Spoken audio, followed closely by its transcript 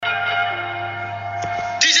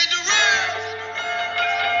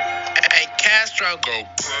trap go crazy.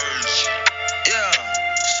 Yeah,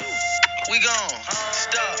 we gone.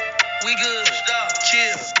 Stop. We good. Stop.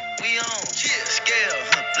 Chill. We on. Chill. Scale.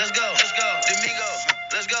 Let's go. Let's go. Domingo.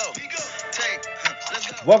 Let's go. Take.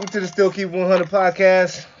 Let's go. Welcome to the Still Keep 100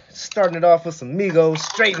 podcast. Starting it off with some Migos,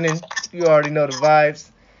 straightening. You already know the vibes.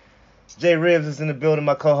 Jay Ribs is in the building,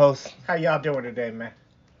 my co-host. How y'all doing today, man?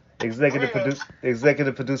 Executive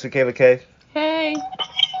producer Kayla K. Hey.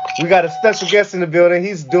 We got a special guest in the building.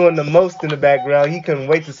 He's doing the most in the background. He couldn't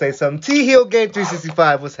wait to say something. T Hill Game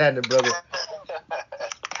 365. What's happening, brother?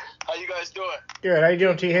 How you guys doing? Good. How you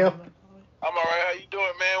doing, T Hill? I'm all right. How you doing,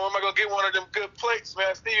 man? When am I gonna get one of them good plates, man?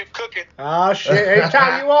 I see you cooking. Oh shit!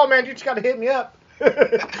 Anytime you want, man. You just gotta hit me up.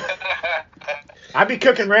 I be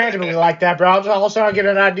cooking randomly like that, bro. All of a sudden I get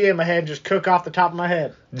an idea in my head and just cook off the top of my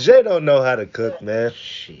head. Jay don't know how to cook, man.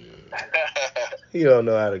 Shit. He don't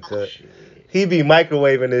know how to cook. He be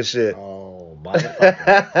microwaving this shit. Oh,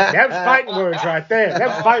 motherfucker. That's fighting words right there.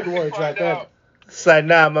 That's fighting words right there. It's like,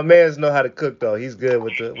 nah, my mans know how to cook though. He's good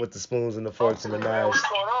with the spoons and the forks and the Man, knives. what's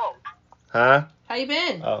going on? Huh? How you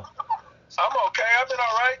been? Oh. I'm okay. I've been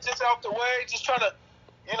all right. Just out the way. Just trying to,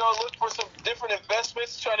 look for some different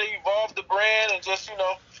investments. Trying to evolve the brand and just,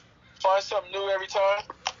 find something new every time.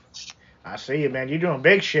 I see you, man. You're doing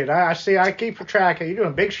big shit. I see. I keep track of you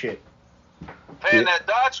doing big shit. Man, that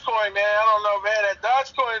Dogecoin, man. I don't know, man. That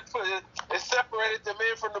Dogecoin it separated the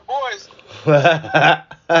men from the boys.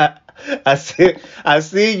 I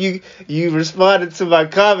see you responded to my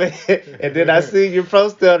comment, and then I see your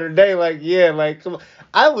post the other day, come on.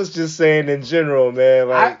 I was just saying in general, man,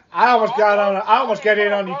 like I almost got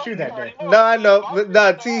in on you too that day. No, I know,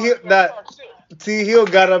 but T Hill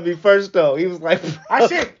got on me first though. He was like, I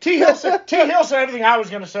said T Hill said everything I was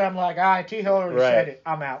gonna say. I'm like, all right, T Hill already said it.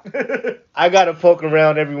 I'm out. I gotta poke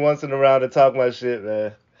around every once in a while to talk my shit,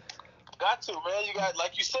 man. Got to, man. You got,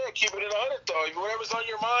 like you said, keep it at 100 though. If whatever's on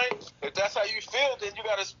your mind, if that's how you feel, then you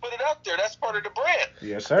gotta put it out there. That's part of the brand.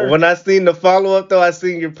 Yes, sir. When I seen the follow up though, I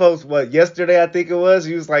seen your post. Yesterday I think it was.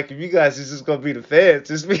 You was like, if you guys is just gonna be the feds,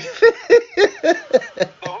 just be.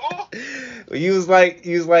 You was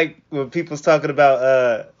like when people's talking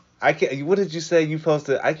about I can't. What did you say? You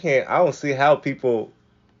posted. I don't see how people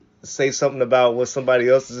say something about what somebody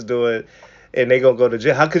else is doing, and they gonna go to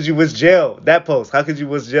jail. How could you wish jail? That post. How could you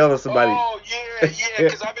wish jail on somebody? Oh yeah.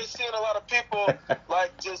 Because I've been seeing a lot of people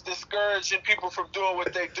like just discouraging people from doing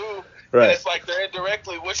what they do. Right. And it's like they're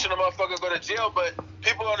indirectly wishing a motherfucker go to jail, but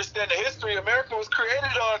people understand the history. America was created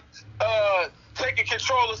on taking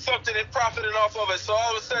control of something and profiting off of it. So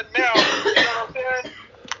all of a sudden now, you know what I'm saying?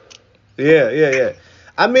 Yeah.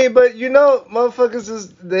 I mean, but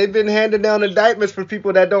motherfuckers they've been handing down indictments for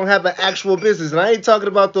people that don't have an actual business. And I ain't talking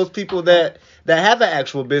about those people that have an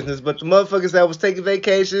actual business, but the motherfuckers that was taking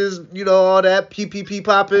vacations, all that PPP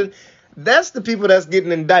popping, that's the people that's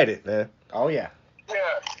getting indicted, man. Oh, yeah. Yeah.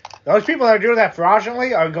 Those people that are doing that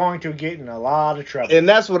fraudulently are going to get in a lot of trouble. And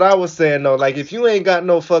that's what I was saying, though. Like, if you ain't got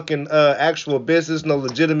no fucking actual business, no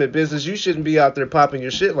legitimate business, you shouldn't be out there popping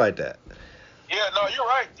your shit like that. Yeah, no, you're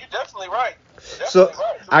right. You're definitely right. So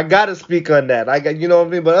I gotta speak on that. You know what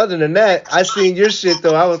I mean. But other than that, I seen your shit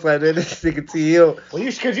though. I was like, man, this nigga T Hill. Well,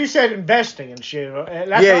 because you said investing and shit.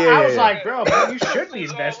 That's I was like, bro, man, you should be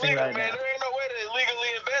investing illegal, right man. now. There ain't no way to illegally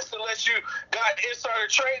invest unless you got insider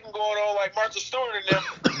trading going on like Martha Stewart and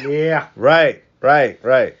them. Yeah. Right.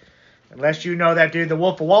 Unless you know that dude, the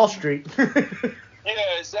Wolf of Wall Street.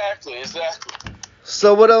 Yeah, exactly.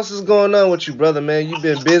 So what else is going on with you, brother, man? You've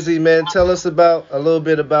been busy, man. Tell us a little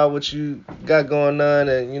bit about what you got going on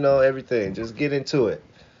and, everything. Just get into it.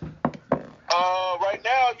 Right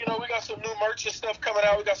now, we got some new merch and stuff coming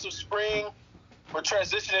out. We got some spring. We're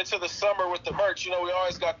transitioning to the summer with the merch. We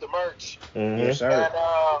always got the merch. Mm-hmm. Yes, sir.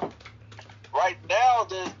 And right now,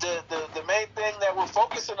 the main thing that we're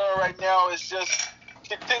focusing on right now is just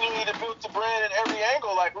continuing to build the brand in every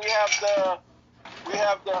angle. Like we're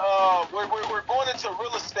going into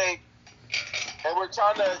real estate, and we're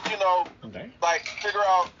trying to, figure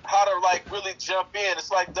out how to really jump in.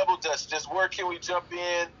 It's like double dutch. Just where can we jump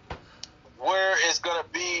in? Where is gonna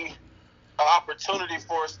be an opportunity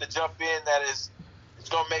for us to jump in that is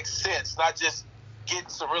gonna make sense? Not just getting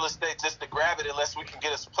some real estate just to grab it, unless we can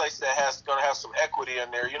get us a place that gonna have some equity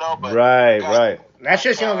in there, But right. That's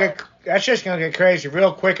just gonna get crazy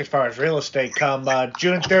real quick as far as real estate come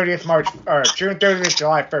June 30th, June 30th,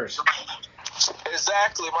 July 1st.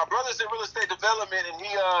 Exactly. My brother's in real estate development, and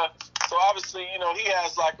he so obviously he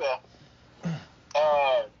has like a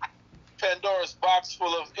Pandora's box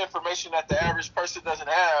full of information that the average person doesn't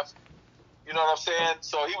have. You know what I'm saying?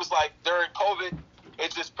 So he was like, during COVID,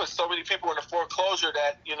 it just put so many people into foreclosure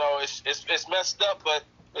that it's messed up, but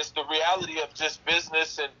it's the reality of just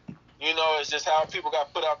business, and you know, it's just how people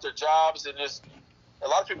got put out their jobs, and just a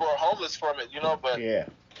lot of people are homeless from it, you know. But Yeah.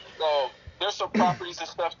 so there's some properties and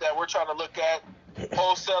stuff that we're trying to look at,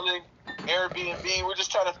 wholesaling, Airbnb. We're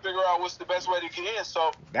just trying to figure out what's the best way to get in.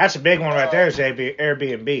 So That's a big one right there, is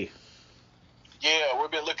Airbnb. yeah, we've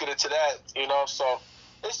been looking into that, you know. So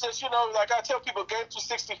it's just, you know, like I tell people, Game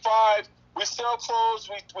 365. We sell clothes,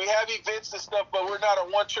 we have events and stuff, but we're not a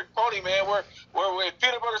one-trick pony, man. We're if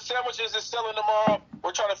peanut butter sandwiches is selling tomorrow,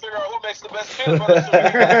 we're trying to figure out who makes the best peanut butter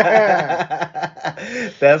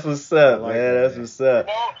sandwiches. That's what's up, like man. that, That's man. what's up.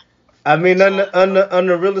 You know? I mean, on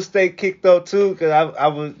the real estate kick though too, cause I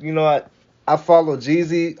was, you know, I follow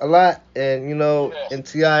Jeezy a lot, and you know, and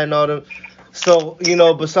T.I. and all them. So you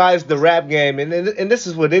know, besides the rap game, and this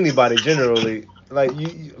is with anybody generally.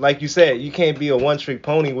 Like you said, you can't be a one-trick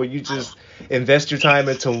pony where you just invest your time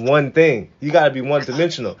into one thing. You gotta be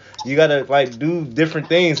one-dimensional. You gotta like do different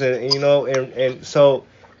things, and you know, and so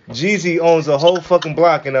Jeezy owns a whole fucking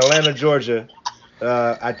block in Atlanta, Georgia.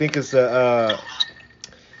 I think it's they're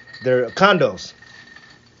condos.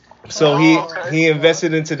 So he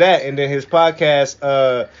invested into that, and then his podcast,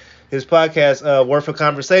 Worth a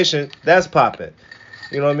Conversation, that's popping.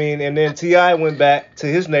 You know what I mean? And then T.I. went back to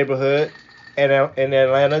his neighborhood in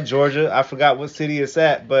Atlanta, Georgia. I forgot what city it's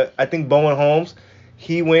at, but I think Bowen Homes.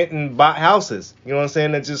 He went and bought houses. You know what I'm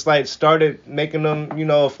saying? And just like started making them, you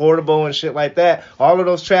know, affordable and shit like that. All of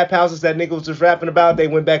those trap houses that niggas was just rapping about, they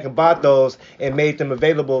went back and bought those and made them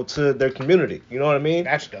available to their community. You know what I mean?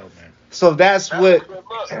 That's dope, man. So that's what,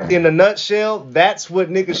 in a nutshell, that's what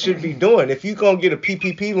niggas should be doing. If you gonna get a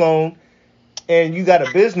PPP loan and you got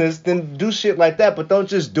a business, then do shit like that. But don't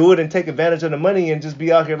just do it and take advantage of the money and just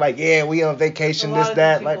be out here like, yeah, we on vacation, this,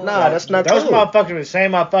 that. Like, nah, that's not Those cool. motherfuckers are the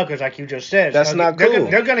same motherfuckers like you just said. That's not cool.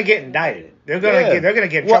 They're gonna get indicted. They're gonna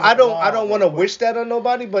get. In Well, trouble I don't want to wish that on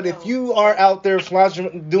nobody, but if you are out there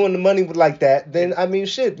flossing, doing the money like that, then I mean,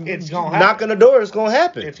 shit, It's gonna knock on the door, it's gonna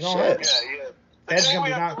happen. It's gonna happen. Yeah. The That's thing gonna we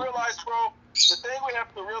be have to not- realize, bro. The thing we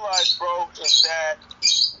have to realize, bro, is that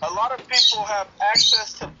a lot of people have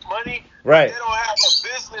access to money. Right. They don't have a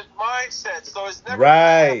business mindset, so it's never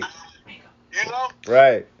Right. You know,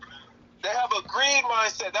 Right. they have a greed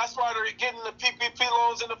mindset. That's why they're getting the PPP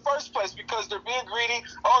loans in the first place, because they're being greedy.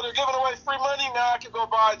 Oh, they're giving away free money. Now I can go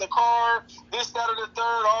buy the car, this, that, or the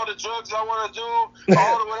third, all the drugs I want to do,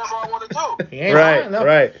 all the whatever I want to do. He ain't Right, lying, no.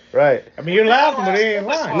 right. I mean, you're laughing, but he ain't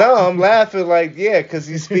lying. No, I'm laughing like, yeah, because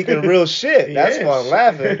he's speaking real shit. That's why I'm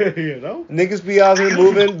laughing. You know? Niggas be out here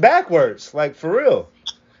moving backwards, like for real.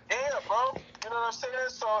 Yeah, bro. You know what I'm saying?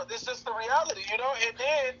 So it's just the reality, you know? And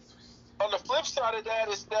then on the flip side of that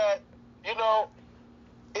is that, you know,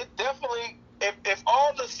 it definitely, if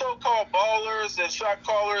all the so-called ballers and shot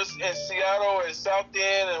callers in Seattle and South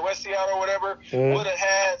End and West Seattle, whatever, would have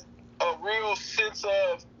had a real sense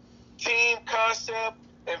of team concept,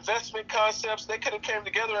 investment concepts, they could have came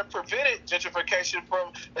together and prevented gentrification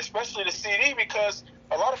from, especially the CD, because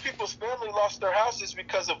a lot of people's family lost their houses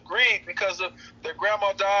because of greed, because of their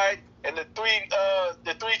grandma died, and the three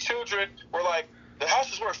children were like, the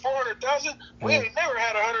house is worth $400,000. We ain't never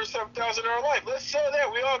had $107,000 in our life. Let's sell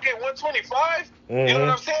that. We all get $125. You know what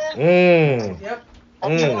I'm saying? Yep.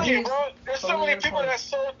 I'm telling you, bro. There's so many people that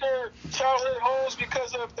sold their childhood homes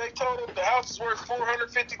because of they told them the house is worth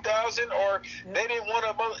 $450,000, or they didn't want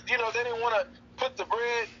to, they didn't want to put the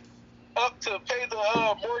bread up to pay the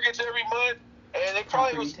mortgage every month, and they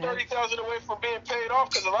probably was $30,000 away from being paid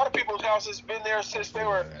off, because a lot of people's houses been there since they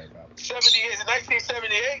were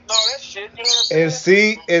 1978 and all that shit. You know what I'm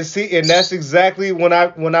saying? And that's exactly when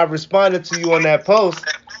I responded to you on that post.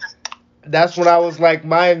 That's when I was like,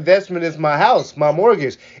 my investment is my house, my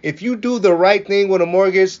mortgage. If you do the right thing with a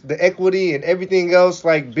mortgage, the equity and everything else,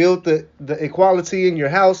 like build the equality in your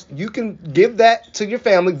house, you can give that to your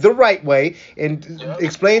family the right way and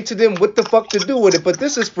explain to them what the fuck to do with it. But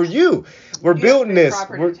this is for you. We're building this.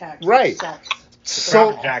 Right.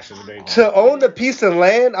 So to own a piece of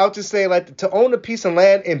land, I'll just say, like, to own a piece of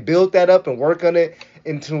land and build that up and work on it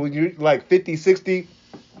until you're like 50, 60,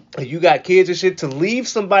 you got kids and shit, to leave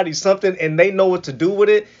somebody something and they know what to do with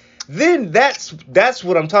it, then that's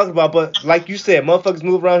what I'm talking about. But like you said, motherfuckers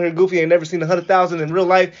move around here goofy, ain't never seen 100,000 in real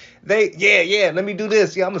life. They let me do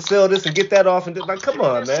this. Yeah, I'm gonna sell this and get that off, and like, come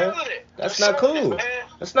on, man, that's not cool.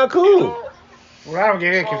 That's not cool. Well, I don't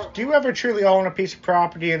get it. 'Cause do you ever truly own a piece of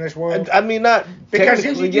property in this world? I mean, not because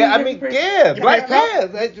technically. Yeah, I mean, yeah,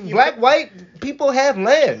 black, white people have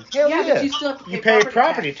land. Hell yeah. But you still have to pay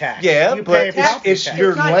property tax. Yeah, you but pay it's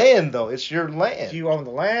your land, though. It's your land. Do you own the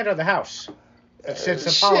land or the house?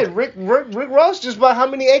 Shit, Rick Ross just bought how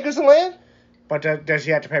many acres of land? But does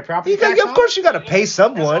he have to pay property You got, tax? of course, you got to pay That's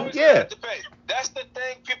someone. always Yeah. have to pay. That's the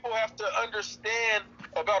thing people have to understand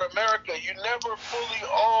about America. You never fully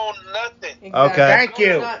own nothing. Exactly. Okay. Thank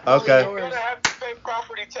you. It's not fully Okay. You're yours. gonna have to pay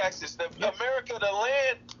property taxes. America, the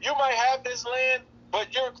land, you might have this land,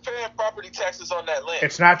 but you're paying property taxes on that land.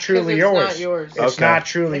 It's not truly 'Cause it's yours. not yours. It's Okay. not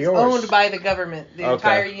truly It's yours. owned by the government, the Okay.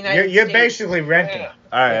 entire United You're States. basically renting. Yeah.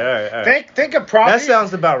 All right. Think of property. That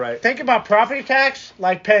sounds about right. Think about property tax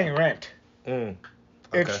like paying rent. Mm.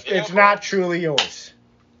 It's Okay. it's not truly yours.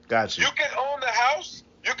 Got you. You can own the house.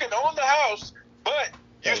 You can own the house, but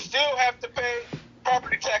you still have to pay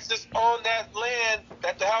property taxes on that land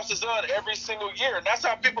that the house is on every single year. And that's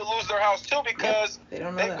how people lose their house too, because They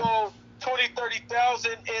don't know they that. go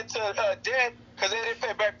 20,000-30,000 into debt because they didn't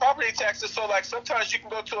pay back property taxes. So like sometimes you can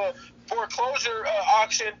go to a foreclosure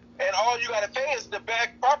auction and all you got to pay is the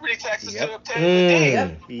back property taxes Yep. to obtain the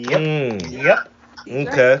deed. Yep. Mm. Yep. He's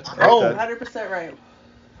Okay. right. Oh. 100% right.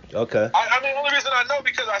 Okay. I mean, the only reason I know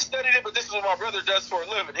because I studied it, but this is what my brother does for a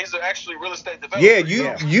living. He's actually real estate developer. Yeah,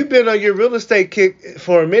 Yeah. you've been on your real estate kick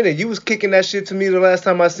for a minute. You was kicking that shit to me the last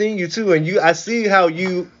time I seen you too, and I see how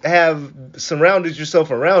you have surrounded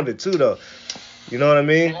yourself around it too, though. You know what I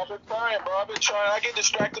mean? I've been trying, bro. I've been trying. I get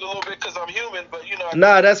distracted a little bit because I'm human, but you know.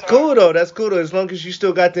 Nah, that's cool though. That's cool though. As long as you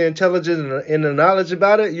still got the intelligence and the knowledge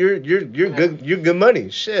about it, you're good. You're good money.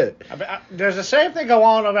 Shit. Does the same thing go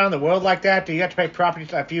on around the world like that? Do you have to pay property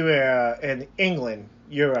tax if you in England,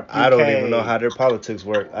 Europe, UK? I don't even know how their politics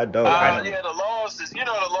work. I don't. Yeah, the laws is, the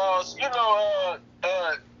laws,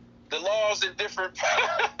 the laws in different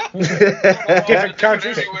Different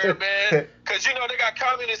countries. everywhere, man. Because they got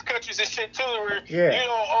communist countries and shit too, where Yeah. you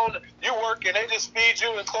don't own, you work and they just feed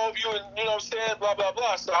you and clothe you and you know what I'm saying, blah blah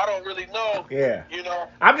blah. So I don't really know. Yeah. You know.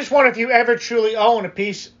 I'm just wondering if you ever truly own a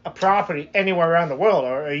piece of property anywhere around the world,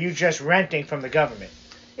 or are you just renting from the government?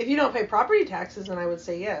 If you don't pay property taxes, then I would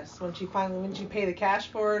say yes. Once you pay the cash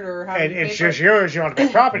for it, or how And you pay it's for just it. yours. You don't pay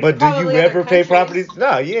property. But do you Probably ever other pay property? countries.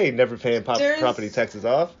 No, you ain't never paying There's- property taxes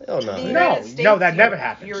off. Hell The no. No, United States, no, that never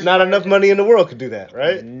happens. you're Not enough required money in the world could do that,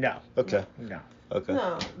 right? No. Okay. No. Okay.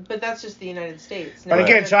 No, but that's just the United States. But Now,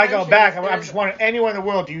 again, other so I go countries, back. I'm there's- just wondering, anywhere in the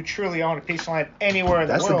world, do you truly own a piece of land anywhere in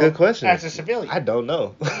the That's world? a good question. As a civilian. I don't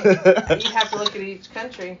know. You have to look at each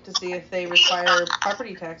country to see if they require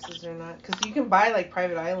property taxes or not. Because you can buy like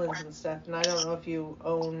private islands and stuff, and I don't know if you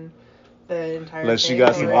own the entire Unless thing. you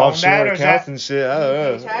got some or off- offshore that or is accounts that- and shit. I you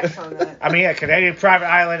don't pay know. tax on that. I mean, yeah, Canadian private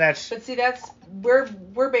island. That's But see,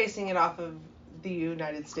 we're basing it off of the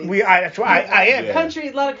United States. that's why I am. Yeah.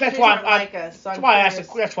 A lot of That's countries why aren't like us. So That's I'm why I asked.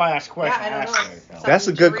 curious. That's why I asked the question. Yeah, I don't know. Asked it. That's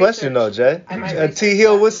a good question though, Jay. I might T research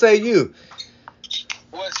Hill, that. what say you?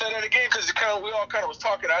 Well, say that again because we all kind of was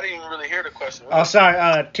talking. I didn't even really hear the question. Oh,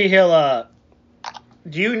 sorry, T Hill.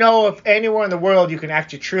 Do you know if anywhere in the world you can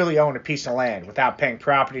actually truly own a piece of land without paying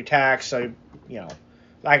property tax? So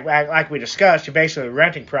like we discussed, you're basically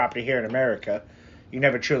renting property here in America. You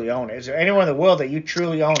never truly own it. Is there anywhere in the world that you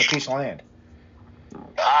truly own a piece of land?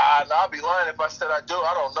 I'd be lying if I said I do.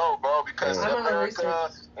 I don't know, bro, because I'm gonna America,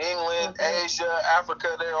 research. England, Okay. Asia,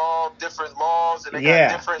 Africa, they're all different laws and they Yeah.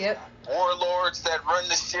 got different Yep. warlords that run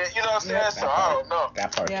the shit. You know what I'm saying? Yep. So I don't know.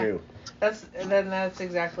 That part Yeah. too. That's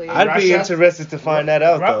exactly. I'd be Russia? interested to find that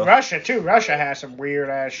out though. Russia too. Russia has some weird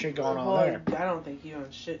ass shit going on Well, there. I don't think you own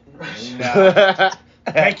shit in Russia.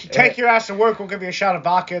 No. Take your ass to work. We'll give you a shot of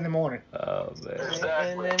vodka in the morning. Oh man.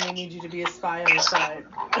 And then we need you to be a spy on the side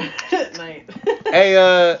at night. Hey,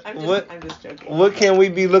 I'm just joking. what can we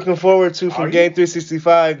be looking forward to Are from you? Game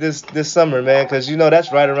 365 this summer, man? Because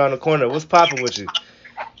that's right around the corner. What's popping with you?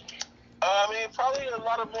 I mean, probably a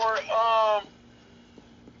lot of more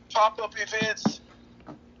pop-up events.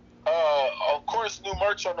 Of course, new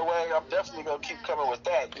merch on the way. I'm definitely gonna keep coming with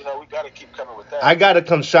that. We gotta keep coming with that. I gotta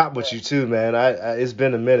come shop with you too, man. I it's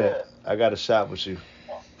been a minute. I gotta shop with you.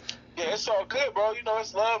 Yeah, it's all good, bro.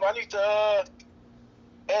 It's love. I need to.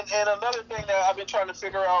 And another thing that I've been trying to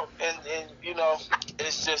figure out, and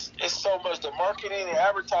it's so much the marketing and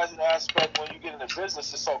advertising aspect when you get into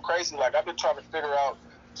business is so crazy. Like I've been trying to figure out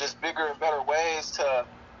just bigger and better ways to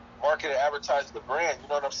market and advertise the brand. You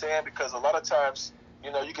know what I'm saying? Because a lot of times,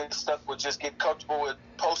 you get stuck with just get comfortable with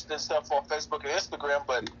posting stuff on Facebook and Instagram,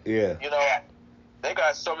 but Yeah. they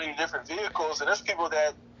got so many different vehicles, and there's people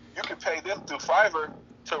that you can pay them through Fiverr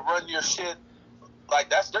to run your shit. Like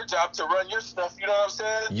that's their job to run your stuff. You know what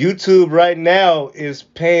I'm saying? YouTube right now is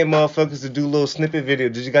paying motherfuckers to do little snippet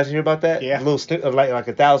videos. Did you guys hear about that? Yeah. Little snip, like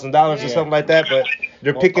 $1,000 or Yeah. something like that. But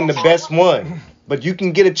they're picking the best one. But you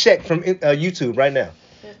can get a check from YouTube right now.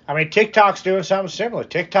 I mean, TikTok's doing something similar.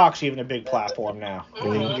 TikTok's even a big platform now.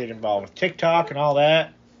 You can get involved with TikTok and all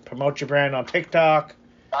that. Promote your brand on TikTok.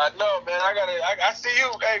 I know, man. I see you.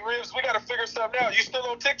 Hey, Reeves, we gotta figure something out. You still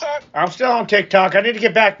on TikTok? I'm still on TikTok. I need to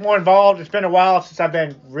get back more involved. It's been a while since I've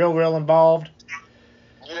been real involved.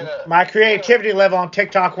 Yeah. My creativity level on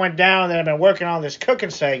TikTok went down, and I've been working on this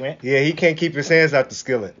cooking segment. Yeah, he can't keep his hands out the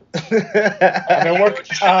skillet. I've been working.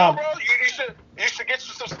 You should get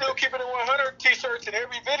you some Still Keeping It 100 t-shirts, and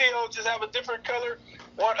every video just have a different color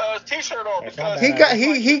t-shirt on. Because he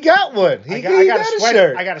got one. He got a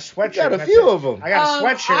shirt. I got a sweatshirt. He got a few of them. I got a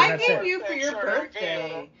sweatshirt. I that's gave it. you for your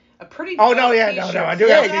birthday a pretty. Oh, no, dope yeah, t-shirt. no, I do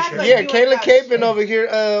have a act t-shirt. like Yeah, you Kayla ain't Capin got over here.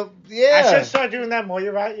 I Yeah. should start doing that more.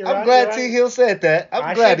 You're right. I'm glad T. Hill said that.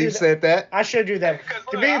 I'm glad he said that. I should do that. Because,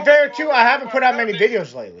 To look, be I fair, was too, going I haven't put out over many my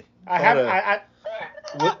videos lately. I Hold haven't.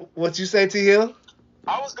 up. What you say, T. Hill?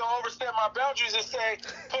 I was gonna overstep my boundaries and say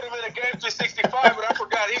put him in a game 365, but I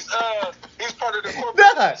forgot he's part of the corporate.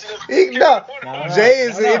 No. Jay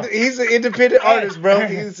is No. he's an independent artist, bro.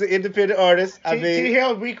 He's an independent artist. I T. mean,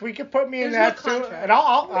 Hill, we could put me in There's that no too, contract. and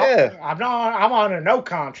I'll Yeah. I'm on a no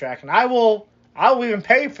contract, and I will even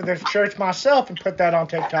pay for this church myself and put that on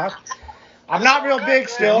TikTok. I'm not real big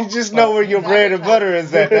still. you just know where your bread and butter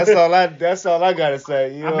is at. That's all I gotta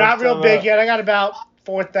say. You know I'm what not real talking big about? yet. I got about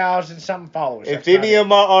 4,000 something followers. If That's not any it. of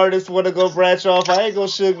my artists want to go branch off, I ain't gonna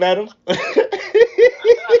sugar at them.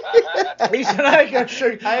 He said I ain't gonna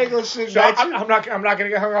shoot. I ain't gonna sugar So at you. I'm not gonna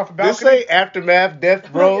get hung off a This balcony. ain't Aftermath, Death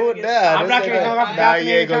Row. Nah, I'm this not ain't gonna hung off a Nah, balcony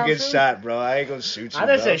you ain't gonna anytime get soon. shot, bro. I ain't gonna shoot you. I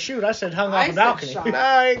didn't bro. say shoot. I said hung I off a said balcony. shot. Nah,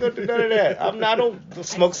 I ain't gonna do none of that. I don't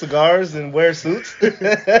smoke cigars and wear suits. You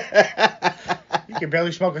can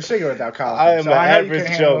barely smoke a cigarette without college. I am so an I know you average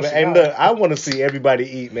can Joe, handle a man. And cigar. look, I want to see everybody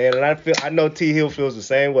eat, man. And I know T Hill feels the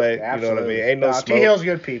same way. Absolutely. You know what I mean? Ain't no T smoke. Hill's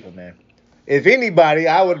good people, man. If anybody,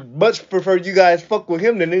 I would much prefer you guys fuck with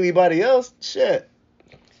him than anybody else. Shit.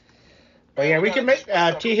 But yeah, we can make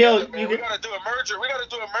T We Hill. gotta You can. do a merger. We gotta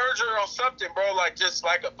do a merger on something, bro. Like just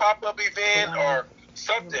like a pop-up event or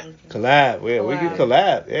something. Collab. Yeah, we can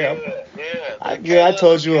collab. Yeah. Yeah. I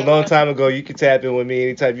told you a long time ago. You can tap in with me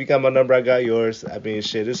anytime. You got my number. I got yours. I mean,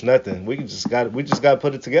 shit, it's nothing. We just got to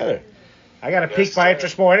put it together. I got to pique my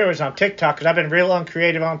interest more anyways on TikTok because I've been real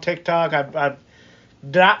uncreative on TikTok. I've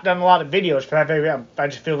not done a lot of videos, but I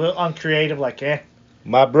just feel a little uncreative. Like,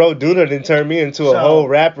 My bro Duda didn't turn me into a whole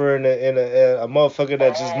rapper and a motherfucker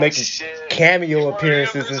that just making cameo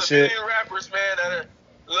appearances and shit. Rappers, man,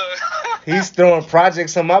 look. He's throwing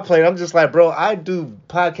projects on my plate. I'm just like, bro, I do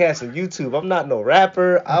podcasts and YouTube. I'm not no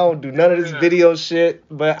rapper. I don't do none of this video shit.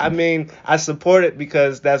 But I mean, I support it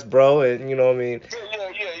because that's bro, and you know what I mean. Yeah.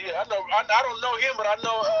 I don't know him, but I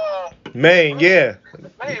know Maine, yeah.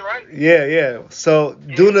 Maine, right? Yeah. So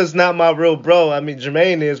Duna's not my real bro. I mean,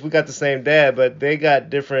 Jermaine is. We got the same dad, but they got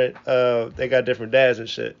different dads and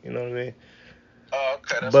shit. You know what I mean? Oh,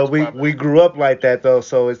 okay. That's But what's we grew up like that though,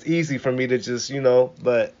 so it's easy for me to just, you know.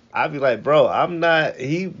 But I'd be like, bro, I'm not.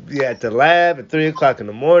 He be at the lab at 3:00 in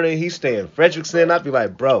the morning. He's staying in Frederickson. I'd be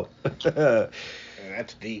like, bro.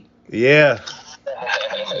 that's deep. Yeah.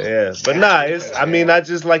 But nah, I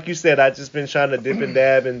just, like you said, I just been trying to dip and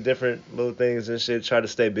dab in different little things and shit, try to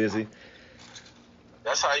stay busy.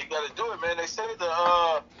 That's how you gotta do it, man. They say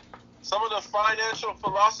some of the financial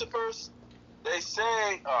philosophers, they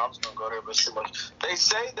say, I'm just gonna go there, but it's too much. They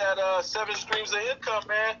say that 7 streams of income,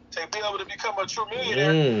 man, to be able to become a true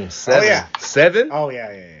millionaire. 7. Oh, yeah. 7? Oh, yeah.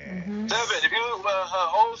 7. If you look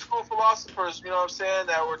old school philosophers, you know what I'm saying,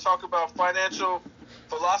 that were talking about financial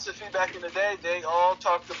philosophy back in the day, they all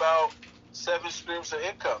talked about 7 streams of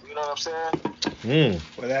income. You know what I'm saying?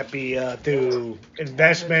 Would that be through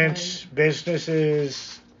investments,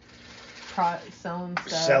 businesses, selling stuff.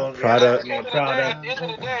 selling Product. At the end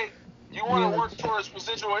of the day, you want to work towards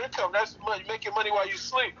residual income. That's making money while you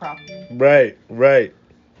sleep. Property. Right.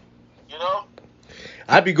 You know?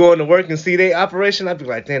 I'd be going to work and see their operation. I'd be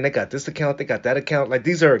like, damn, they got this account, they got that account. Like,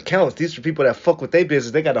 these are accounts. These are people that fuck with their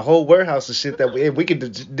business. They got a whole warehouse of shit that we can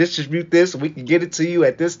distribute this. We can get it to you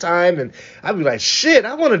at this time. And I'd be like, shit,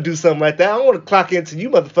 I want to do something like that. I want to clock into you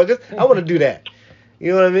motherfuckers. I want to do that.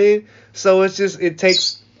 You know what I mean? So it's just, it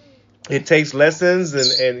takes lessons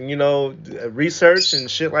and you know, research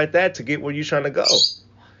and shit like that to get where you're trying to go.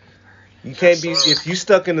 You can't be, if you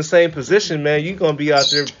stuck in the same position, man, you're going to be out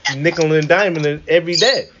there nickel and diming every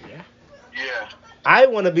day. Yeah. I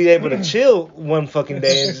want to be able to chill one fucking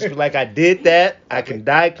day and just be like, I did that. I can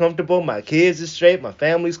die comfortable. My kids is straight. My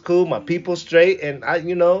family's cool. My people's straight. And I,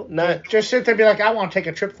 you know, not. Just sit there and be like, I want to take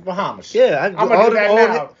a trip to the Bahamas. Yeah, I'm going to do that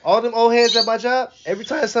now. all them old heads at my job, every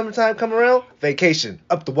time summertime come around, vacation,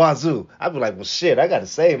 up the wazoo. I'd be like, well, shit, I got to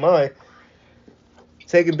save mine.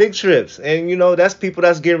 taking big trips. And, you know, that's people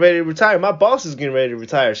that's getting ready to retire. My boss is getting ready to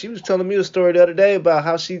retire. She was telling me a story the other day about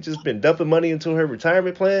how she just been dumping money into her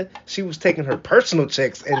retirement plan. She was taking her personal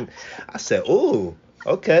checks. And I said, ooh,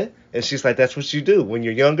 okay. And she's like, that's what you do. When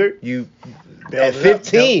you're younger, you at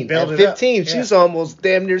 15. At 15, she's almost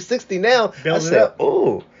damn near 60 now. I said,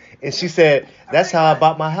 ooh. And she said, that's how I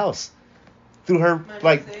bought my house. Through her,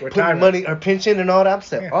 like, putting money, her pension and all that. I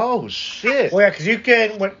said, oh, shit. Well, yeah, because you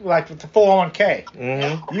can, with the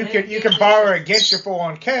 401k, you can borrow against your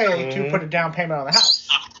 401k to put a down payment on the house.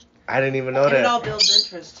 I didn't even know that. And it all builds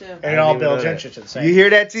interest, too. And it all builds interest at the same time. You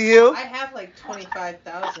hear that, T-Hill? I have, like,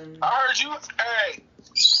 25,000. I heard you. Hey,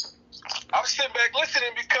 I'm sitting back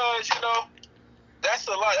listening because, you know, that's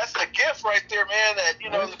a lot. That's a gift right there, man, that,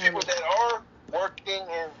 you know, the people that are working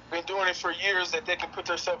and been doing it for years, that they can put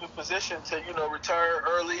themselves in position to, you know, retire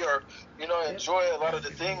early or, you know, enjoy a lot of the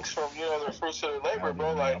things from, you know, the fruits of their labor,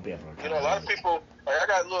 bro. Like, you know, a lot of people, like, I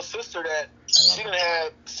got a little sister that she done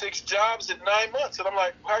had 6 jobs in 9 months, and I'm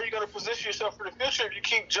like, how are you going to position yourself for the future if you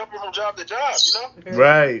keep jumping from job to job, you know?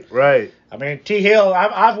 Right. I mean, T-Hill,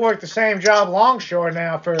 I've worked the same job longshore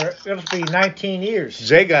now for, it'll be 19 years.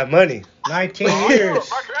 Jay got money. 19 years.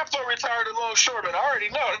 My grandpa retired a longshoreman. I already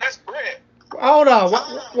know. That's bread. Hold on.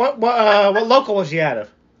 What local was he out of?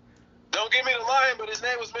 Don't give me the line, but his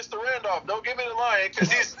name was Mr. Randolph. Don't give me the line,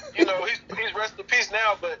 because he's, you know, he's rest in peace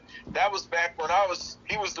now, but that was back when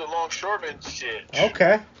he was the longshoreman shit.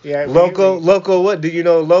 Okay. Yeah. Local, what? Do you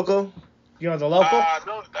know local? You know the local? I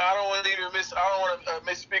don't want to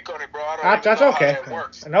misspeak on it, bro. That's okay. How that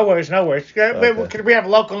works. No worries. Okay. Could we have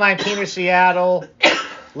local 19 in Seattle?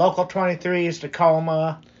 Local 23 is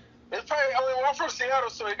Tacoma. It's probably, I'm from Seattle,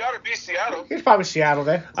 so it got to be Seattle. It's probably Seattle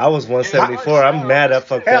then. I was 174. I'm mad I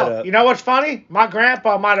fucked that up. You know what's funny? My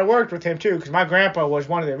grandpa might have worked with him too, because my grandpa was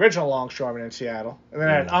one of the original longshoremen in Seattle. And then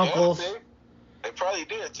I had uncles. Yeah, they probably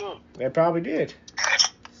did too. They probably did.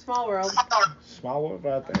 Small world. Small world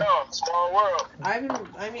about that. No, small world.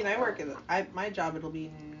 I work at my job. It'll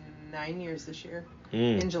be 9 years this year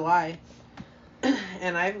in July,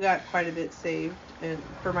 and I've got quite a bit saved and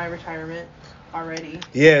for my retirement already.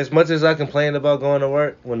 Yeah, as much as I complain about going to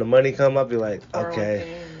work, when the money come, I'll be like, okay.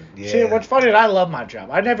 Yeah. See, what's funny is I love my job.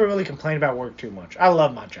 I never really complain about work too much. I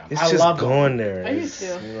love my job. It's I just love going there. I do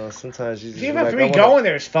too. You know, sometimes you just even for me, going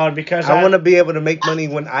there is fun because I want to be able to make money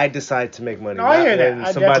when I decide to make money. No, I hear that.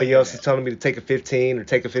 When somebody else is telling me to take a 15 or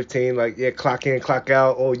take a 15, like, yeah, clock in, clock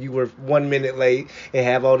out. Oh, you were 1 minute late and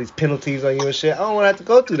have all these penalties on you and shit. I don't want to have to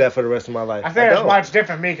go through that for the rest of my life. I think that's why it's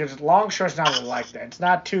different for me, because longshore's not really like that. It's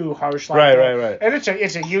not too harsh like that. Right. And it's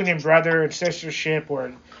a union brother and sistership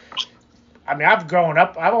where, I mean, I've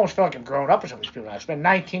almost felt like I've grown up with some of these people now. It's been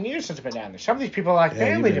 19 years since I've been down there. Some of these people are like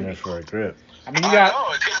family to me. For a grip. I mean, Man,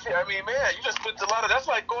 you just spent a lot of, that's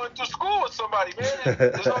like going through school with somebody, man.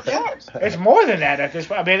 There's no choice. It's more than that at this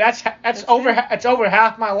point. I mean, that's over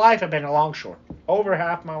half my life I've been alongshore. Over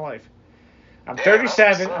half my life. I'm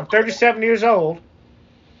 37. I'm 37 years old.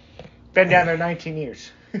 Been down there 19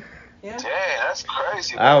 years. Yeah. Dang, that's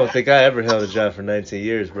crazy, man. I don't think I ever held a job for 19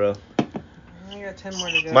 years, bro. I got 10 more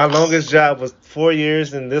to go. My longest job was 4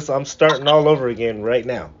 years, and I'm starting all over again right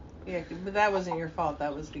now. Yeah, but that wasn't your fault.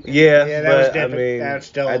 That was because that was but different. I mean, That's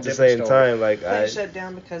still at the same time, like they shut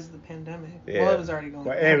down because of the pandemic. Yeah. Well, it was already going.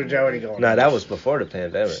 It was already going. No, that was before the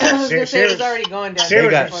pandemic. I was gonna say it was already going down.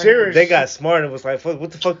 They got smart and was like, "Fuck,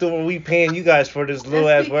 what the fuck are we paying you guys for this little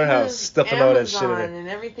ass warehouse stuffing all that shit in Amazon it?" and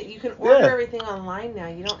everything. You can order everything online now.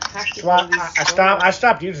 You don't have to. Well, I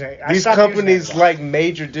stopped using it. These companies like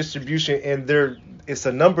major distribution, and it's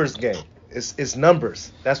a numbers game. It's numbers.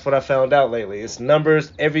 That's what I found out lately. It's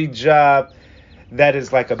numbers. Every job that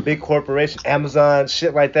is like a big corporation, Amazon,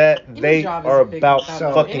 shit like that, they are about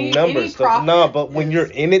fucking numbers. But when you're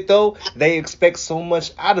in it though, they expect so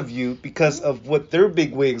much out of you because of what their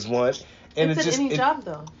big wigs want. And it's any job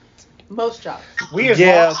though. Most jobs. We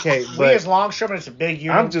as longshoremen, it's a big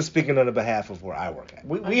union. I'm just speaking on the behalf of where I work at.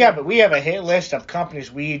 We have a hit list of companies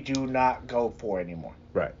we do not go for anymore.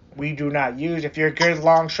 Right. We do not use. If you're a good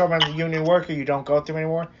longshoreman, union worker, you don't go through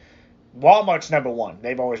anymore. Walmart's number one.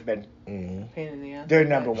 They've always been. Pain in the ass. They're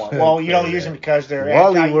number one. Well, you don't use them because they're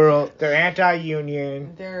they're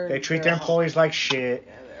anti-union. They treat their employees like shit.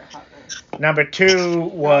 Yeah, they're hot mess. Number 2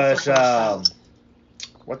 was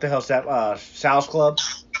what the hell's that? Sal's Club.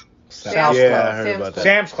 Sam's Club. Club. I heard about that.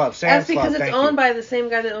 Sam's Club. That's because it's owned by the same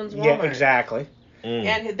guy that owns Walmart. Yeah, exactly.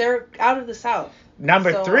 And they're out of the South.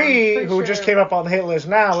 Number So, 3, I'm who pretty just sure- came up on the hit list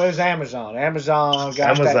now, is Amazon. Amazon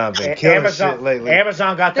got Amazon that, been killing Amazon, shit lately.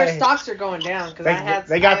 Amazon got Their that. stocks are going down because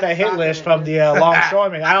They got that hit list from the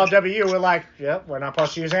longshoremen. ILW were like, yep, we're not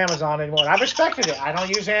supposed to use Amazon anymore. And I've respected it. I don't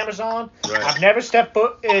use Amazon. Right. I've never stepped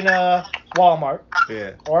foot in Walmart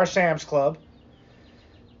Yeah. or a Sam's Club.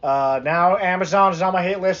 Now Amazon is on my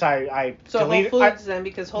hit list. I So Whole deleted. Foods then,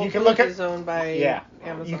 because Whole you can Foods look at- is owned by Yeah.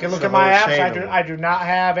 Amazon. You can It's look a at my whole apps. chain I of do. them. I do not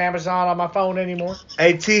have Amazon on my phone anymore.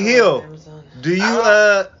 Hey T Hill, Amazon. do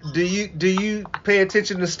you pay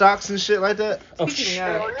attention to stocks and shit like that? Speaking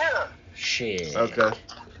Hell of, yeah. Shit. Okay.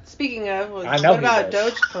 speaking of, I know what about he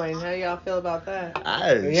does. Dogecoin? How y'all feel about that?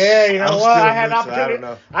 Yeah, you know I'm what? still I had an new, so opportunity. I don't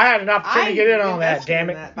know. I had an opportunity to get in on that. invested Damn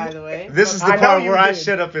in it. that, by the way. This is the I know part you where I did.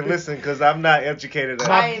 shut up and listen because I'm not educated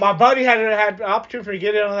enough. My buddy had an opportunity to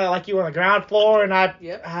get in on that, like you on the ground floor, and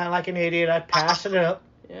Yep. I like an idiot, I passed it up.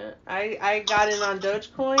 Yeah, I got in on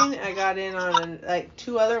Dogecoin. I got in on like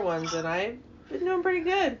 2 other ones, and I've been doing pretty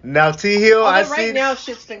good. Now T Hill, I Although right see. now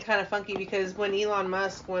shit's been kind of funky because when Elon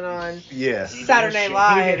Musk went on Yeah. Saturday Night He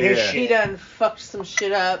Live, did his Yeah. shit. he done fucked some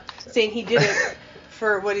shit up, saying he did it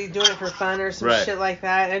for what he's doing it for fun or some Right. shit like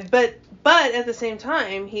that. And but at the same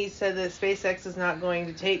time, he said that SpaceX is not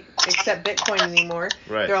going to accept Bitcoin anymore.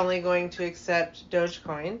 Right. They're only going to accept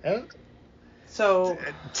Dogecoin. Huh? So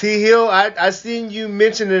T Hill, I seen you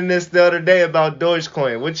mentioning this the other day about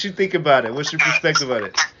Dogecoin. What you think about it? What's your perspective on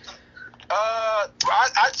it?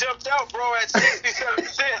 I jumped out, bro, at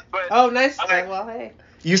 67%, but oh, nice. Okay. Well, hey,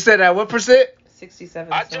 You said at what percent?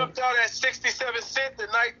 67 I cents. jumped out at 67 cents the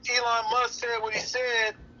night Elon Musk said what he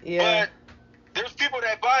said. Yeah. But there's people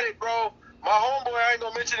that bought it, bro. My homeboy, I ain't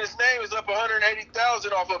gonna mention his name, is up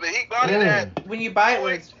 180,000 off of it. He got it at When you buy it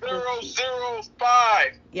when it's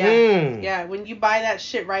 0.005. yeah. Mm. Yeah, when you buy that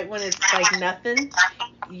shit right when it's like nothing,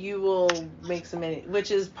 you will make some money, which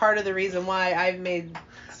is part of the reason why I've made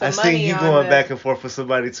some I money seen you on going the- back and forth with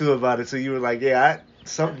somebody too about it. So you were like, yeah,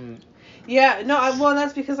 something. Yeah, no, well,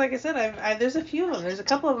 that's because, like I said, I there's a few of them. There's a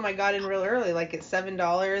couple of them I got in real early, like at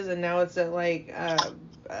 $7, and now it's at like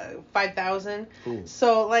 5,000. Ooh.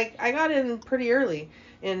 So like I got in pretty early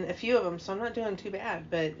in a few of them, so I'm not doing too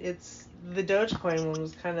bad. But it's the Dogecoin one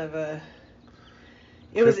was kind of a.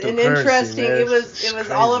 It was an Cryptocurrency, interesting. man, It was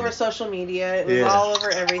it's all crazy. over social media. It was Yeah. all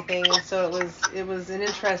over everything, and so it was an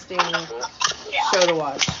interesting show to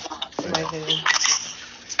watch, in my opinion.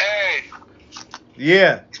 Hey,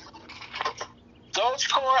 Yeah.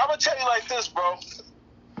 Dogecoin, I'm gonna tell you like this, bro.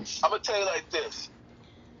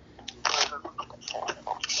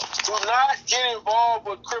 Do not get involved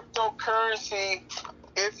with cryptocurrency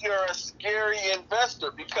if you're a scary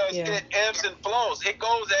investor because Yeah. it ebbs and flows. It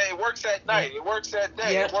works at night. It works at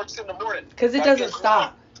day. Yeah. It works in the morning. Because it Like, doesn't it's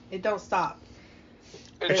stop. It don't stop.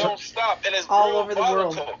 It don't stop, and it's All real over the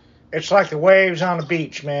world. volatile. It's like the waves on the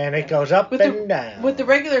beach, man. It goes up With and down. With the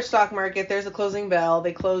regular stock market, there's a closing bell.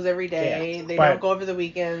 They close every day. Yeah, They but don't go over the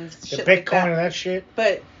weekends. the Shit Bitcoin like and that. that shit.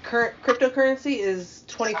 But cryptocurrency is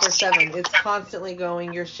 24/7. It's constantly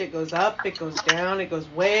going. Your shit goes up. It goes down. It goes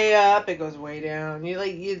way up. It goes way down.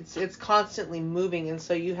 It's constantly moving, and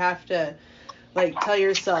so you have to like tell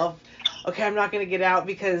yourself, okay, I'm not gonna get out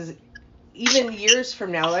because even years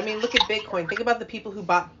from now, I mean, look at Bitcoin. Think about the people who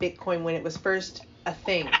bought Bitcoin when it was first a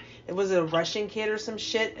thing. It was a Russian kid or some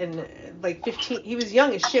shit, and like 15. He was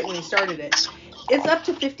young as shit when he started it. It's up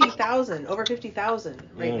to 50,000, over 50,000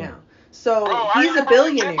 right now. So Bro, he's a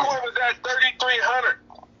billionaire. Bitcoin was at 3,300.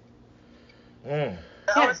 Mm.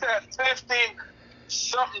 Now it's at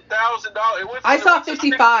 $50-something thousand. I saw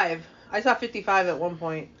 55. I saw 55 at one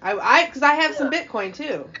point. Because I have some Bitcoin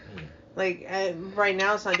too. Like right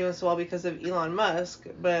now, it's not doing so well because of Elon Musk,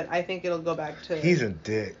 but I think it'll go back to. He's a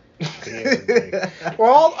dick.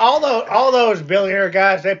 Well, all those billionaire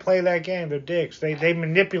guys, they play that game. They're dicks. They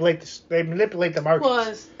manipulate the market.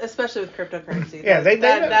 Well, especially with cryptocurrency. Yeah,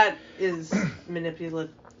 that is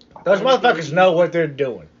manipulative. Those motherfuckers know what they're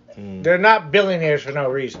doing. Mm. They're not billionaires for no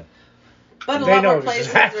reason. But a They lot know more places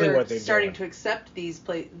exactly are what they're starting doing. to accept these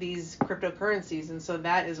cryptocurrencies, and so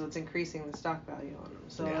that is what's increasing the stock value on them.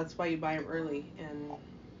 So Yeah. that's why you buy them early and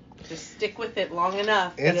just stick with it long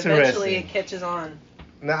enough that Interesting. eventually it catches on.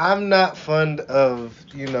 Now I'm not fond of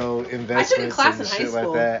investments class and in high shit like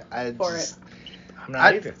school that. I for just, I'm not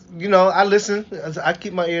I either. I listen. I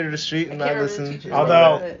keep my ear to the street and I can't remember listen. the teachers,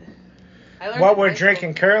 Although- but I learned What in we're high school.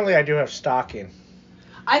 drinking currently, I do have stock in.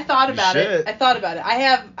 I thought You about it. should. I thought about it. I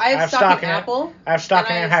have stock in Apple. I have stock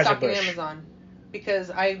in and I have stock in Anheuser-Busch. Amazon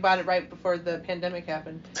because I bought it right before the pandemic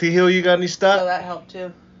happened. T Hill, you got any So stock? that helped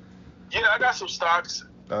too. Yeah, I got some stocks.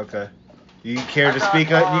 Okay. You care to I got,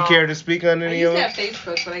 speak on? You care to speak on I any used of to them? have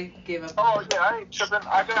Facebook, but I gave up. Oh yeah, I ain't tripping.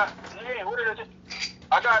 I got. Hey, what did I do?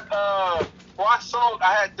 I got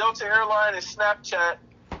I had Delta Airline and Snapchat.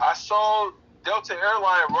 I sold Delta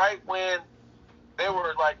Airline right when they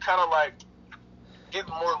were like kind of like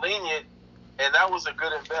getting more lenient, and that was a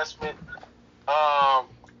good investment. I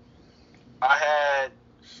had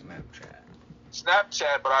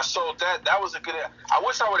Snapchat, but I sold that. That was a good. I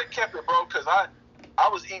wish I would have kept it, bro, because I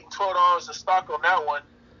was eating $12 of stock on that one,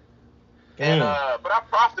 and but I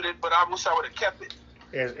profited. But I wish I would have kept it.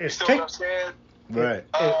 Is what I'm saying? Right.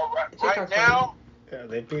 Right now,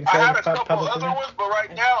 they've been I had a couple other ones, but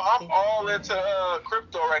right now I'm all into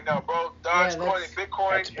crypto right now, bro. Dogecoin and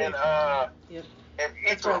Bitcoin and and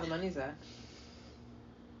That's where Ether. the money's at.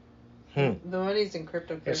 Hmm. The money's in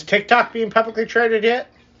cryptocurrency. Is TikTok being publicly traded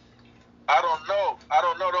yet? I don't know.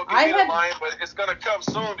 Don't get me the line, but it's gonna come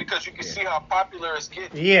soon because you can see how popular it's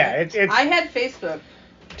getting. Yeah, it's. I had Facebook.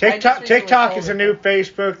 TikTok is the new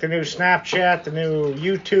Facebook, the new Snapchat, the new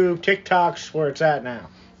YouTube. TikTok's where it's at now.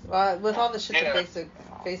 With all the shit that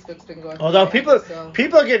Facebook's been going through. Although people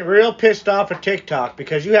are getting real pissed off at TikTok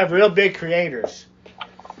because you have real big creators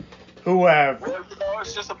who have. Well,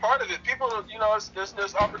 it's just a part of it. People,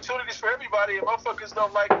 there's opportunities for everybody, and motherfuckers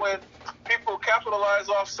don't like when people capitalize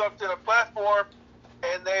off something, a platform,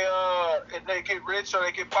 and they get rich or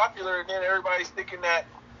they get popular, and then everybody's thinking that,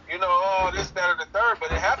 this, that, or the third,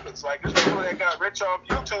 but it happens. Like, there's people that got rich off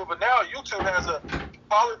YouTube, but now YouTube has a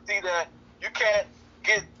policy that you can't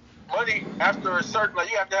get money after a certain, like,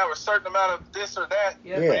 you have to have a certain amount of this or that for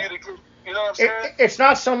you to get, you know what I'm saying? It's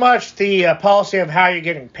not so much the policy of how you're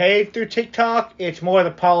getting paid through TikTok, it's more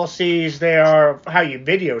the policies there of how your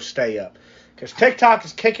videos stay up. Because TikTok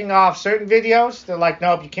is kicking off certain videos, they're like,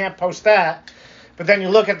 nope, you can't post that. But then you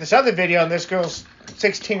look at this other video, and this girl's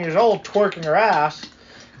 16 years old twerking her ass.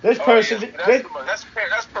 This person, that's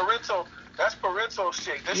parental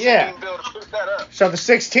shit. This shouldn't even be able to put that up. So the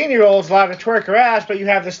 16-year-old's allowed to twerk her ass, but you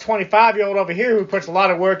have this 25-year-old over here who puts a lot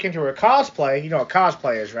of work into her cosplay. You know what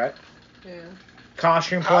cosplay is, right? Yeah.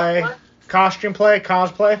 Costume play.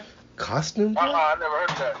 Cosplay. Costume? I never heard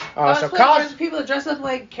that. There's people that dress up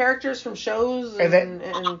like characters from shows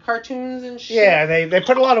and cartoons and shit. Yeah, they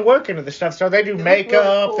put a lot of work into this stuff. So they do makeup.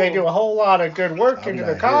 Really cool. They do a whole lot of good work into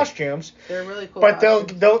their costumes. They're really cool. But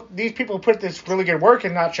these people put this really good work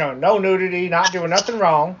in, not showing no nudity, not doing nothing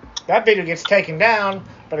wrong. That video gets taken down.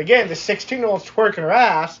 But again, the 16-year-old's twerking her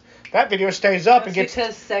ass. That video stays up and gets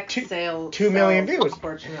because sex sales 2 million views.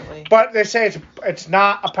 Unfortunately. But they say it's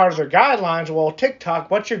not a part of their guidelines. Well, TikTok,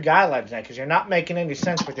 what's your guidelines now? Because you're not making any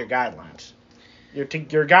sense with your guidelines. Your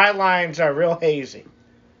guidelines are real hazy.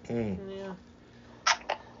 Mm. Yeah.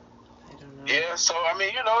 I don't know. Yeah, so, I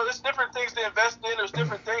mean, there's different things to invest in. There's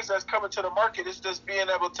different things that's coming to the market. It's just being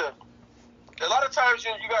able to... A lot of times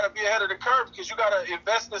you got to be ahead of the curve because you got to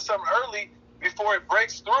invest in something early before it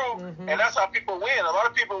breaks through, and that's how people win. A lot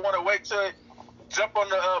of people want to wait till jump on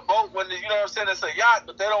the boat when, it's a yacht,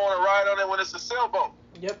 but they don't want to ride on it when it's a sailboat.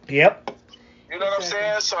 Yep. You know what I'm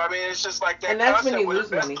saying? So, I mean, it's just like that. And that's when you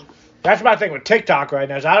lose money. That's my thing with TikTok right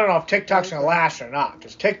now. Is I don't know if TikTok's going to last or not.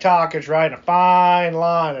 Because TikTok is riding a fine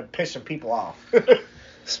line of pissing people off.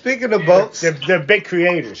 Speaking of boats. They're big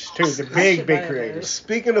creators, too. The big creators.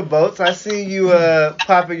 Speaking of boats, I see you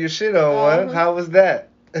popping your shit on one. How was that?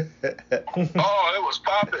 Oh, it was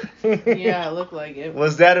popping. Yeah, it looked like it.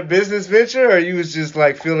 Was that a business venture, or you was just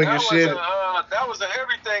like feeling your shit? That was an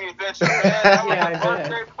everything adventure, man. That was a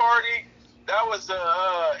birthday party. That was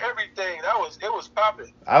everything. It was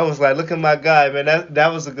popping. I was like, look at my guy, man.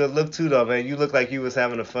 That was a good look too, though, man. You look like you was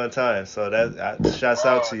having a fun time. So shouts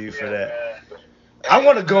out to you for that. Man. I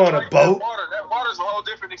want to go on a boat. That water's a whole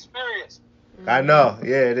different experience. I know.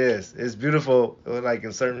 Yeah, it is. It's beautiful, like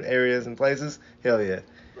in certain areas and places. Hell yeah.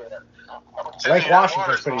 Lake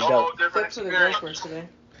Washington's pretty dope. Except for the breakers today.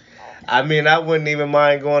 I mean, I wouldn't even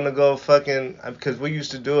mind going to go because we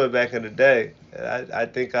used to do it back in the day. I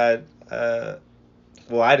think I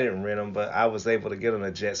didn't rent them, but I was able to get on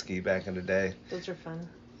a jet ski back in the day. Those are fun.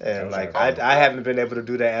 And like I haven't been able to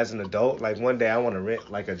do that as an adult. Like one day I want to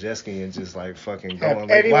rent like a jet ski and just like fucking go on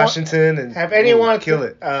Lake Washington and kill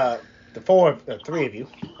it. The three of you.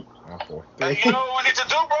 You know what we need to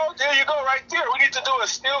do, bro? There you go, right there. We need to do a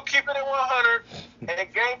still keeping it 100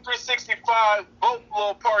 and Game 365 boat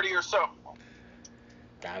little party or something.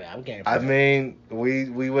 I mean,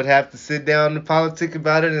 we would have to sit down and politic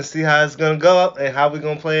about it and see how it's gonna go up and how we're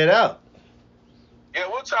gonna play it out. Yeah,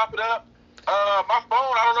 we'll chop it up. My phone,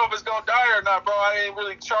 I don't know if it's gonna die or not, bro. I didn't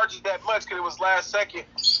really charge it that much because it was last second.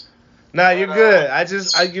 Nah, you're good.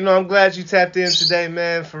 I'm glad you tapped in today,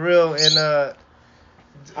 man, for real. And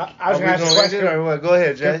I was going to ask a question. Or what? Go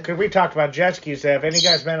ahead, Jay. Because we talked about jet skis. Have any of you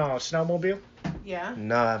guys been on a snowmobile? Yeah.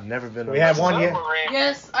 No, I've never been. We have one yet.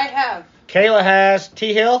 Yes, I have. Kayla has.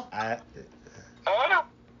 T Hill, Huh?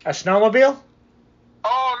 a snowmobile?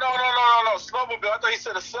 Oh, no. Snowmobile. I thought you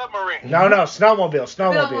said a submarine. No, snowmobile. I've been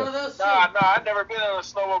on one of Snowmobile. those too. Nah, I've never been on a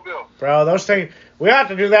snowmobile. Bro, those things. We have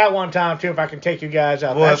to do that one time too if I can take you guys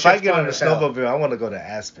out. Well, That if I shit's get fun on a as hell. snowmobile, I want to go to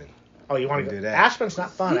Aspen. Oh, you want to do do that. that? Aspen's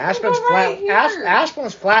not fun. You can Aspen's go flat. right here.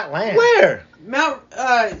 Aspen's flat land. Where? Mount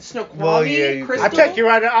Snoqualmie, Well, yeah, you Crystal. I'll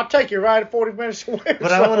take you right at 40 minutes away.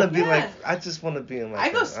 But I want to be Yeah. like. I just want to be in like. I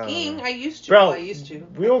go don't skiing. know. I used to. Bro, Well, I used to.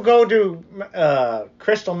 We'll go to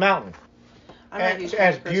Crystal Mountain. I'm not used to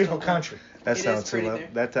As Crystal. beautiful country. That It sounds is too pretty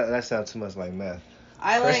much. That sounds too much like meth.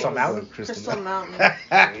 I like Crystal Mountain? Crystal Mountain.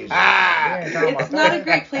 It's It's not a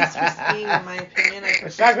great place for skiing, in my opinion. I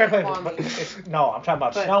It's not a great place. Snoqualmie. But no, I'm talking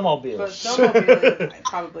about But- snowmobiles. But snowmobiling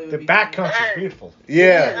probably would The be back fun. country's beautiful.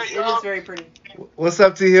 Yeah. It is very pretty. What's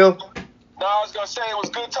up, T Hill? No, I was gonna say it was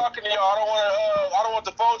good talking to y'all. I don't want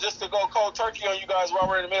the phone just to go cold turkey on you guys while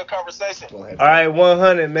we're in the middle of conversation. Go ahead. All right,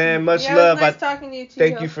 100, man. Much Yeah, love. it was nice talking to you too.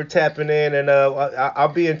 Thank you for tapping in, and I'll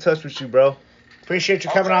be in touch with you, bro. Appreciate you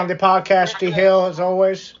coming on the podcast, T Hill, as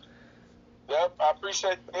always. Yep, I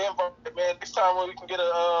appreciate the invite, man. Next time when we can get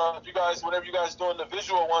whenever you guys doing the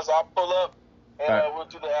visual ones, I'll pull up and All right. we'll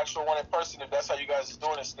do the actual one in person if that's how you guys is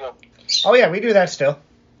doing it still. Oh yeah, we do that still.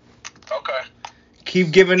 Okay.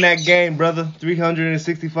 Keep giving that game, brother.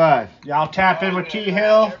 365. Y'all tap in with T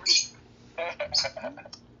Hill.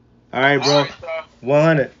 All right, bro. All right,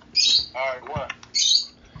 100. all right, one.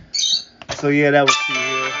 So yeah, that was T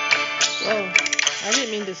Hill. Whoa. I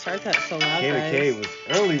didn't mean to start that so loud, Kayla K guys. was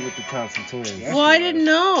early with the Thompson twins. Well, I didn't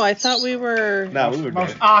know. I thought we were... No, we were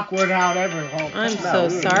Most good. awkward out ever. I'm No, so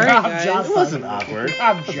we were- sorry, I'm guys. just- It wasn't awkward.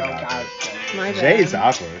 I'm It wasn't joking. awkward. My bad. Jay's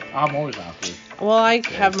awkward. I'm always awkward. Well, I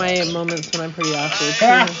have my moments when I'm pretty awkward,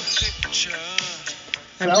 Yeah. too.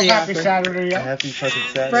 I'm So pretty happy awkward. Saturday, y'all. Happy fucking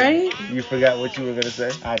Saturday. Right? You forgot what you were gonna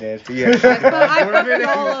say? I did. Yeah. I fucked It it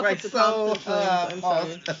all was up like with the so, Thompson twins. I'm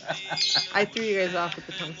false. I threw you guys off with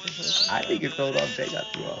the Thompson twins. I think it thrown off. Jay got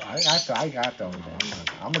through off. I got those.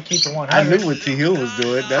 I'm gonna keep it 100. I knew what T Hill was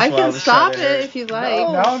doing. That's I why I can was stop trying to it if you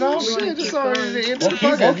like. No, shit, it's already the end We'll of the keep-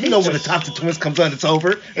 podcast. You know when the Thompson twins comes on, it's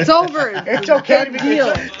over. It's over. It's okay to be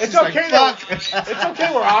Deal. It's like, okay. It's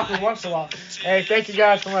okay. We're awkward once in a while. Hey, thank you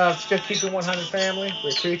guys for still keeping 100 family.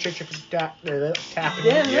 We appreciate you tapping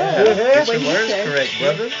Yeah, in. Yeah, no. get What your he words said. correct,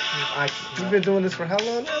 brother. You've You've been doing this for how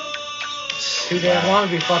long now? too damn long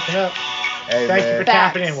to be fucking up. Hey, Thank you man. for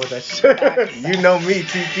tapping in with us. Facts. You know me,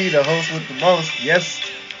 TP, the host with the most. Yes,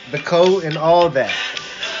 the code and all that.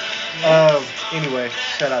 Anyway,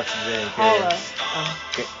 shout out to Jay and Holla.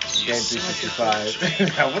 Game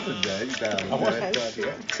 365. I wasn't done. You I wasn't done. done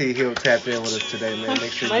yet. T Hill tapped in with us today, man.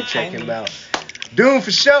 Make sure My you check timing. him out. Doom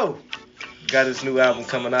for show. Got his new album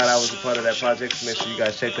coming out. I was a part of that project, so make sure you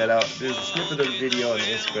guys check that out. There's a snippet of the video on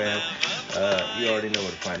Instagram. You already know where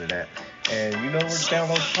to find it at. And you know where to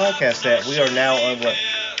download the podcast at. We are now on what?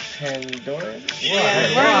 Pandora?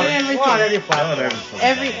 Yeah, we're on everything. We're on every We're on platform. everything.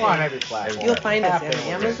 Everything. We're on every platform. You'll find us Tap on in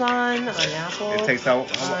with us. Amazon, on Apple. It takes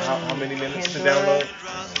how many minutes to Pandora.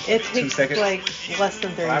 download? It 2 takes seconds? like less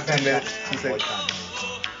than 30 I've seconds. been 2 minutes, 2 seconds.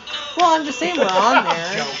 Well, I'm just saying we're on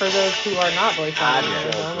there for those who are not voice I'm on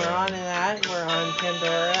joking. Amazon. We're on in that. We're on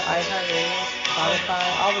Pandora, iHeartRadio, Spotify,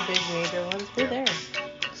 all the big major ones. We're there.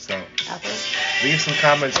 So Apple. leave some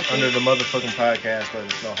comments under the motherfucking podcast. Let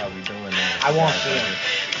us know how we doing. I won't see them.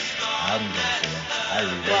 I'm gonna see them. I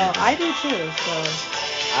read Well, everything. I do too. So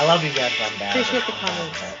I love you guys. I'm bad. appreciate the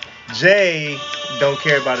comments. Jay don't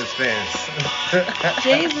care about his fans.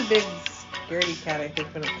 Jay's a big scaredy cat, I think,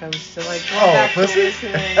 when it comes to like going Oh, back to pussy?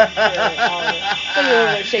 listening to all of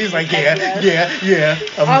it. He's like, yeah.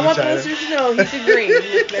 I want the listeners to know he's agreeing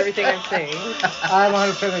with everything I'm saying. I'm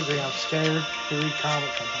 100% agree. I'm scared to read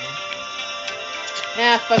comments sometimes.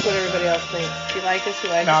 Fuck what everybody else thinks. If you like us, you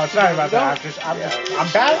like No, us. it's not about that.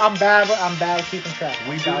 Don't. I'm bad at keeping track.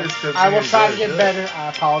 We do this 'cause I we will try to enjoy get it. better. I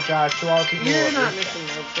apologize to all people. You're who not are- missing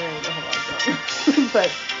notes. There ain't a whole lot going.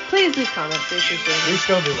 But please leave comments. They should We do.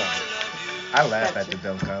 still do that. I laugh at the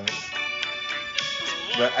dumb comments.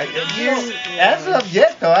 But You- as of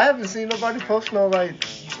yet though, I haven't seen nobody post no like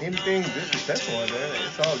anything disrespectful on there.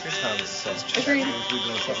 It's all good comments. So Agreed. that means we're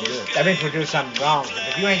doing something good. That means we're doing something wrong.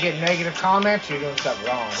 If you ain't getting negative comments, you're doing something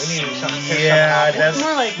wrong. We need to do something. Yeah, It's that's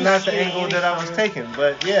more like not the just angle reading that I was comments. taking,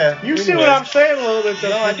 but yeah. You see anyway. what I'm saying a little bit though.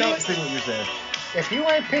 No, I If you- don't see what you're saying. If you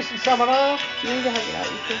ain't pissing someone off, You need to hug it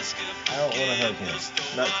out. You can. I don't want to hug him.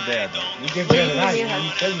 Not today, I don't. You did Well, the you other night. gave me a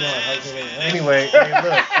You said you wanted to hug me. Anyway, hey,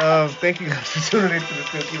 look, thank you guys for tuning into the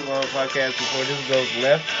 51 podcast. Before this goes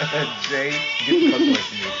left, Jay, get the fuck away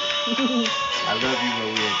from me. I love you, but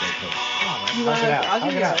we ain't that close. You Hug want it to? out. I'll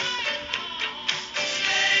give Hug you it out.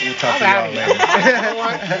 We'll talk I'm to out y'all of here. later. You know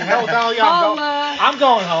what? Hell, tell y'all I'm Holla. I'm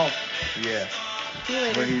going home. Yeah, See you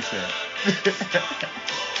later. what he said.